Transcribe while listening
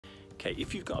Okay,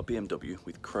 if you've got a BMW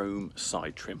with chrome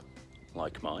side trim,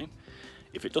 like mine,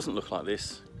 if it doesn't look like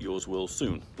this, yours will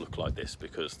soon look like this,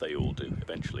 because they all do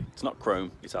eventually. It's not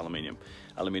chrome, it's aluminium.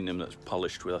 Aluminium that's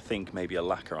polished with, I think, maybe a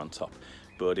lacquer on top,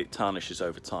 but it tarnishes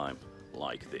over time,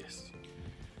 like this.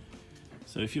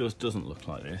 So if yours doesn't look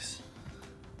like this,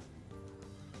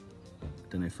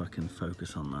 don't know if I can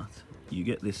focus on that, you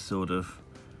get this sort of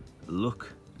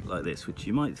look like this, which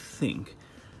you might think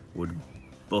would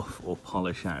buff or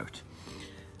polish out,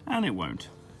 and it won't,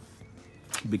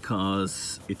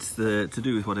 because it's to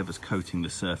do with whatever's coating the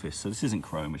surface. So this isn't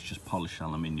chrome, it's just polished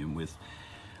aluminium with,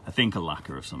 I think, a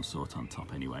lacquer of some sort on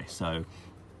top anyway. So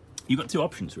you've got two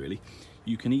options really.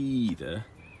 You can either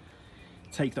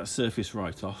take that surface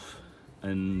right off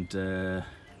and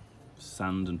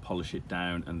sand and polish it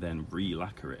down and then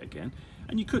re-lacquer it again,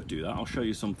 and you could do that. I'll show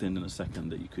you something in a second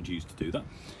that you could use to do that.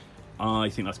 I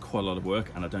think that's quite a lot of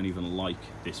work, and I don't even like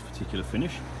this particular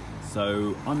finish,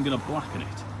 so I'm going to blacken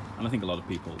it. And I think a lot of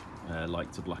people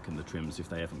like to blacken the trims if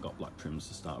they haven't got black trims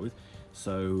to start with.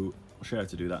 So I'll show you how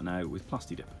to do that now with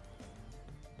Plasti Dip.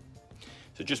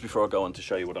 So just before I go on to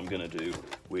show you what I'm going to do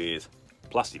with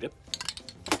Plasti Dip,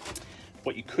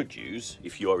 what you could use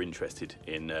if you're interested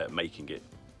in making it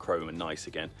chrome and nice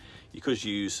again, you could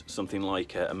use something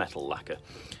like a metal lacquer.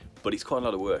 But it's quite a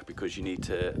lot of work, because you need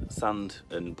to sand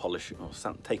and polish, or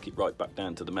take it right back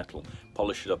down to the metal,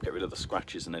 polish it up, get rid of the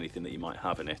scratches and anything that you might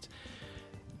have in it,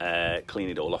 clean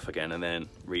it all off again, and then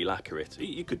re-lacquer it.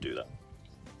 You could do that.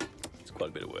 It's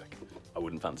quite a bit of work. I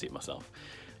wouldn't fancy it myself.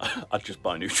 I'd just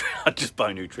buy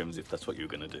new trims if that's what you're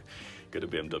going to do. Go to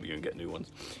BMW and get new ones,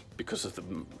 because of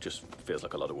them just feels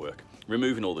like a lot of work.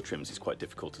 Removing all the trims is quite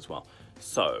difficult as well.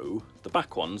 So the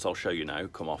back ones I'll show you now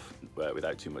come off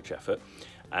without too much effort,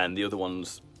 and the other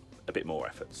ones a bit more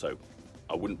effort. So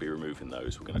I wouldn't be removing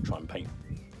those. We're going to try and paint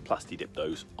Plasti Dip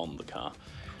those on the car,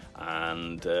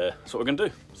 and that's what we're going to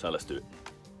do. So let's do it.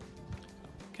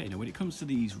 Okay, now when it comes to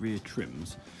these rear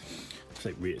trims,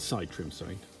 rear side trims,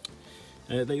 sorry.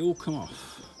 They all come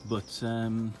off, but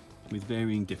with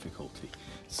varying difficulty.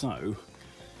 So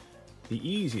the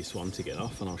easiest one to get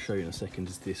off, and I'll show you in a second,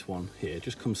 is this one here. It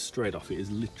just comes straight off. It is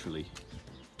literally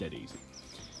dead easy.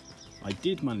 I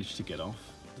did manage to get off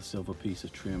the silver piece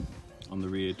of trim on the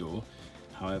rear door.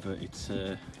 However, it's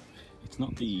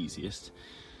not the easiest.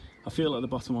 I feel like the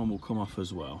bottom one will come off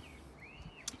as well,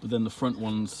 but then the front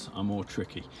ones are more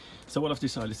tricky. So what I've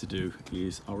decided to do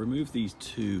is I'll remove these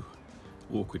two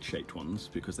awkward shaped ones,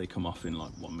 because they come off in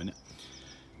like 1 minute,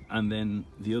 and then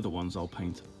the other ones I'll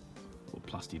paint or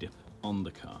Plasti Dip on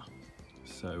the car.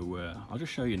 So I'll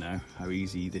just show you now how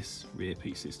easy this rear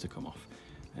piece is to come off,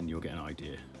 and you'll get an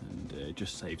idea, and it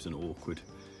just saves an awkward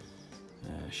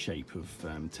shape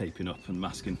of taping up and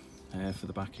masking for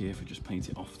the back here if we just paint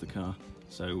it off the car.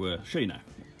 So I'll show you now.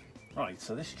 Right,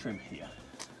 so this trim here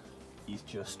is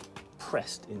just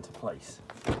pressed into place.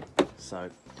 So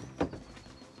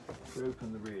if you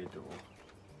open the rear door,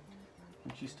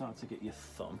 once you start to get your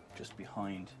thumb just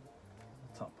behind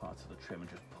the top part of the trim and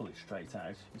just pull it straight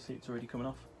out, you see it's already coming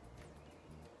off.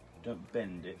 Don't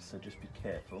bend it, so just be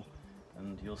careful,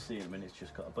 and you'll see in a minute it's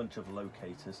just got a bunch of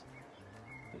locators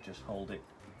that just hold it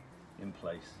in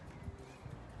place.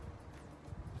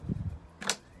 There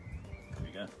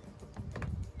we go.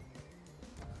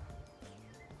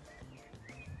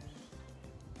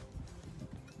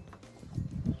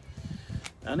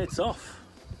 And it's off.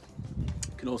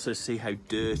 You can also see how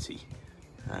dirty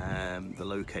the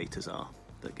locators are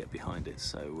that get behind it,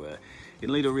 so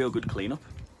it'll need a real good clean-up,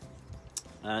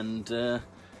 and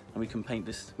we can paint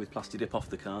this with Plasti Dip off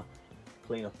the car,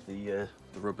 clean up the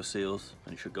rubber seals,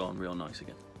 and it should go on real nice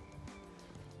again.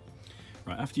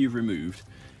 Right, after you've removed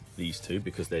these two,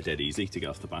 because they're dead easy to get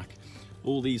off the back,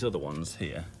 all these other ones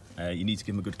here, you need to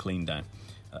give them a good clean down.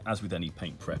 As with any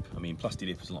paint prep, I mean, Plasti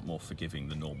Dip is a lot more forgiving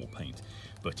than normal paint,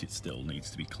 but it still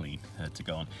needs to be clean to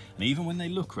go on. And even when they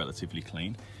look relatively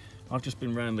clean, I've just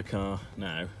been round the car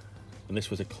now, and this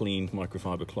was a clean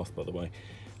microfiber cloth, by the way,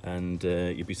 and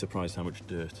you'd be surprised how much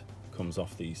dirt comes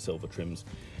off these silver trims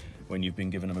when you've been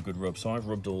giving them a good rub. So I've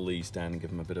rubbed all these down and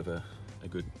given them a bit of a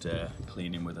good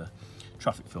cleaning with a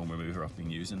traffic film remover I've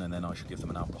been using, and then I should give them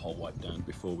an alcohol wipe down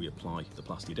before we apply the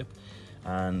Plasti Dip.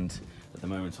 And at the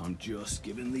moment I'm just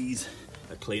giving these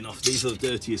a clean off. These are the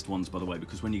dirtiest ones, by the way,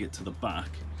 because when you get to the back,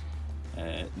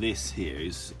 this here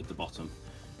is at the bottom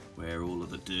where all of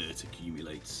the dirt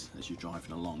accumulates as you're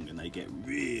driving along, and they get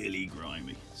really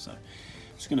grimy. So I'm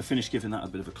just going to finish giving that a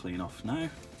bit of a clean off now,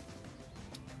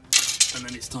 and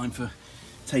then it's time for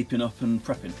taping up and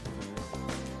prepping.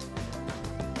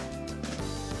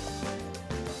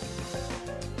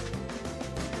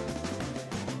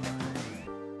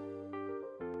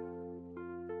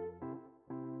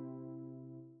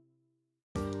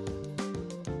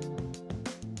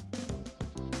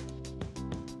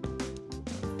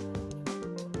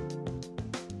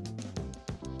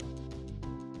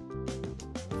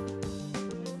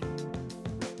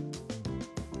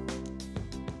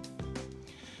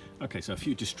 Okay, so a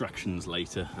few distractions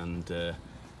later, and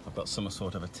I've got some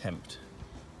sort of attempt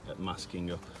at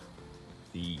masking up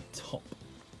the top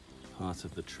part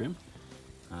of the trim,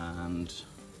 and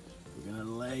we're going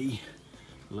to lay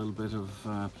a little bit of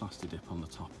plasti dip on the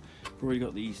top. We've already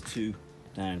got these two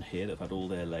down here that have had all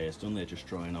their layers done. They're just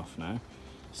drying off now,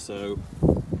 so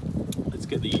let's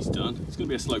get these done. It's going to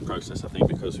be a slow process, I think,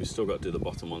 because we've still got to do the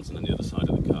bottom ones and then the other side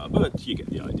of the car, but you get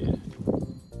the idea.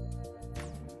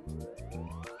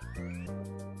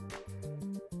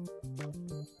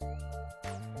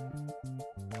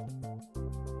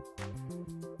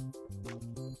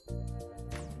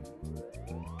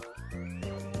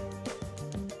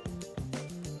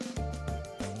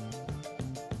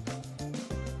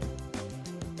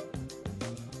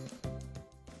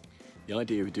 The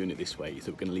idea of doing it this way is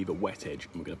that we're going to leave a wet edge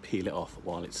and we're going to peel it off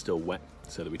while it's still wet,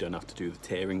 so that we don't have to do the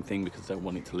tearing thing, because I don't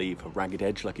want it to leave a ragged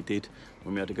edge like it did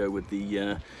when we had to go with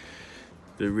the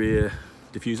rear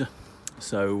diffuser.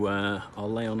 So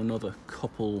I'll lay on another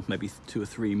couple, maybe 2 or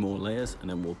 3 more layers, and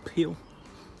then we'll peel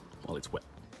while it's wet.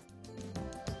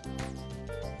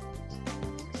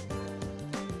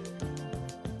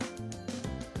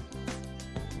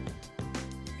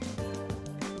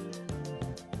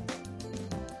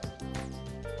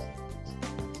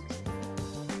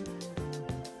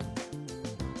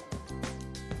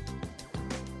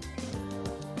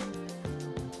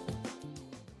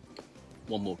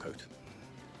 One more coat.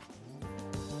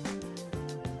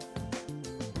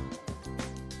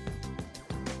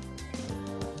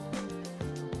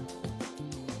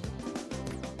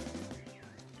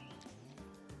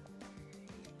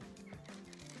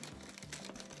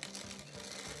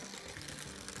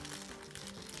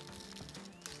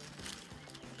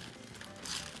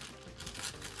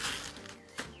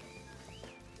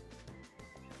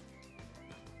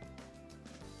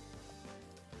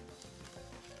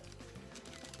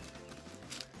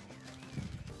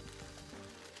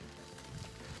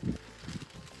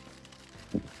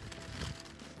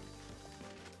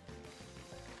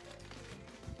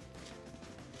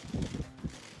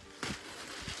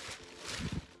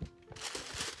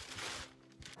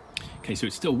 Okay, so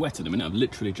it's still wet at the minute. I've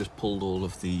literally just pulled all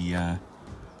of the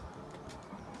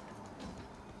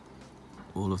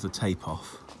tape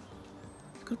off.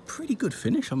 It's got a pretty good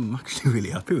finish. I'm actually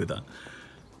really happy with that.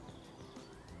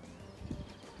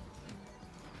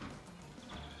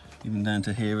 Even down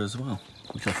to here as well,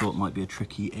 which I thought might be a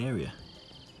tricky area.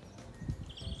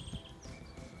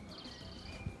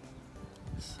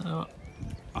 So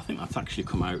I think that's actually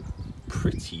come out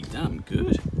pretty damn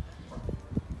good.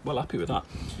 Well, happy with that.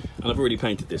 And I've already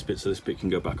painted this bit, so this bit can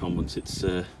go back on once it's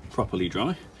properly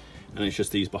dry. And it's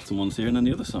just these bottom ones here and then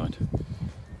the other side.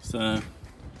 So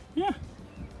yeah,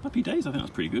 happy days. I think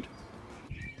that's pretty good.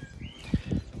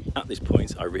 At this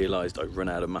point, I realised I'd run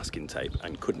out of masking tape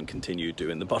and couldn't continue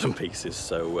doing the bottom pieces.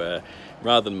 So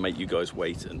rather than make you guys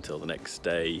wait until the next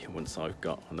day, once I've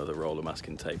got another roll of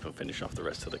masking tape and finish off the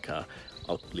rest of the car,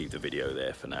 I'll leave the video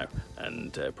there for now,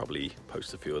 and probably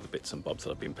post a few other bits and bobs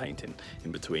that I've been painting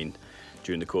in between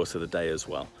during the course of the day as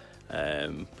well.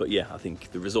 But yeah, I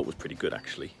think the result was pretty good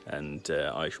actually, and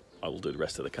I will do the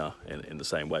rest of the car in the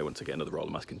same way once I get another roll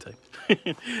of masking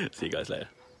tape. See you guys later.